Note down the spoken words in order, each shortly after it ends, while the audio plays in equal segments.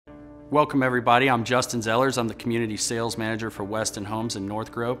Welcome everybody, I'm Justin Zellers. I'm the Community Sales Manager for Westin Homes in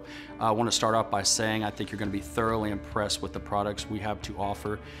NorthGrove. I want to start off by saying I think you're going to be thoroughly impressed with the products we have to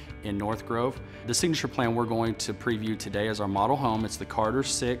offer in NorthGrove. The signature plan we're going to preview today is our model home. It's the Carter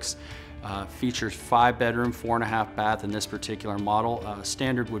 6. Features 5-bedroom, 4.5 bath in this particular model.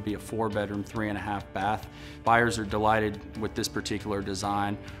 Standard would be a 4-bedroom, 3.5 bath. Buyers are delighted with this particular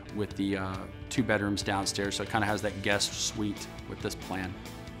design with the 2 bedrooms downstairs, so it kind of has that guest suite with this plan.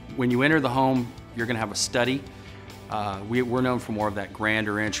 When you enter the home, you're going to have a study. We're known for more of that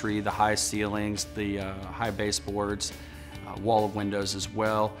grander entry, the high ceilings, the high baseboards, wall of windows as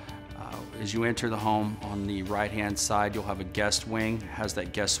well. As you enter the home, on the right-hand side, you'll have a guest wing. It has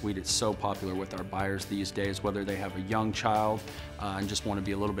that guest suite. It's so popular with our buyers these days, whether they have a young child and just want to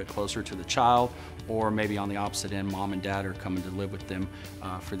be a little bit closer to the child, or maybe on the opposite end, mom and dad are coming to live with them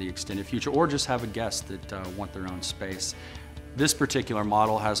for the extended future, or just have a guest that want their own space. This particular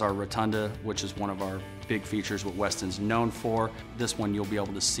model has our rotunda, which is one of our big features, what Westin's known for. This one, you'll be able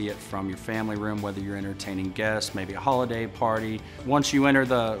to see it from your family room, whether you're entertaining guests, maybe a holiday party. Once you enter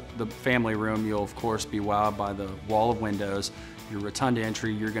the family room, you'll of course be wowed by the wall of windows. Your rotunda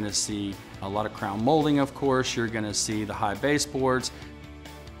entry, you're gonna see a lot of crown molding, of course. You're gonna see the high baseboards.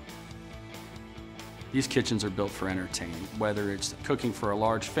 These kitchens are built for entertaining, whether it's cooking for a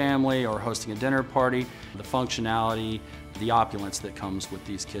large family or hosting a dinner party. The functionality, the opulence that comes with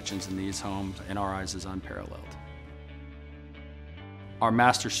these kitchens and these homes, in our eyes, is unparalleled. Our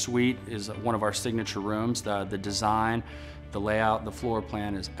master suite is one of our signature rooms. The design, the layout, the floor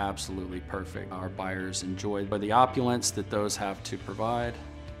plan is absolutely perfect. Our buyers enjoy the opulence that those have to provide.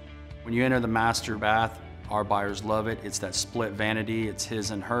 When you enter the master bath, our buyers love it. It's that split vanity, it's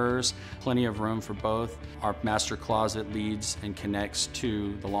his and hers. Plenty of room for both. Our master closet leads and connects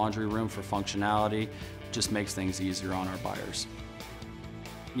to the laundry room for functionality. Just makes things easier on our buyers.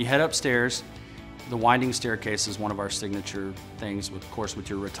 You head upstairs. The winding staircase is one of our signature things, of course, with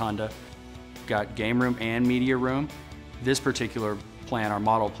your rotunda. You've got game room and media room. This particular plan, our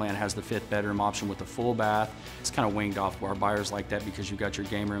model plan, has the 5th bedroom option with a full bath. It's kind of winged off. Our buyers like that because you've got your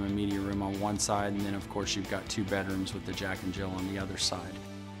game room and media room on one side, and then of course you've got 2 bedrooms with the Jack and Jill on the other side.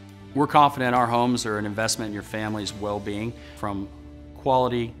 We're confident our homes are an investment in your family's well-being. From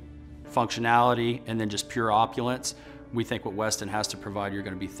quality, functionality, and then just pure opulence, we think what Westin has to provide, you're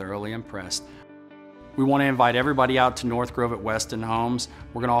going to be thoroughly impressed. We want to invite everybody out to NorthGrove at Westin Homes.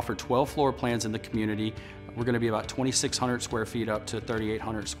 We're going to offer 12 floor plans in the community. We're going to be about 2,600 square feet up to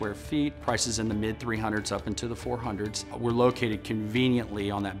 3,800 square feet. Prices in the mid 300s up into the 400s. We're located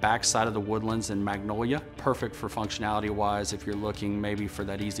conveniently on that back side of the Woodlands in Magnolia. Perfect for functionality wise if you're looking maybe for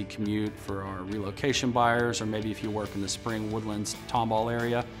that easy commute for our relocation buyers, or maybe if you work in the Spring Woodlands Tomball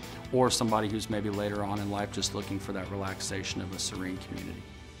area, or somebody who's maybe later on in life just looking for that relaxation of a serene community.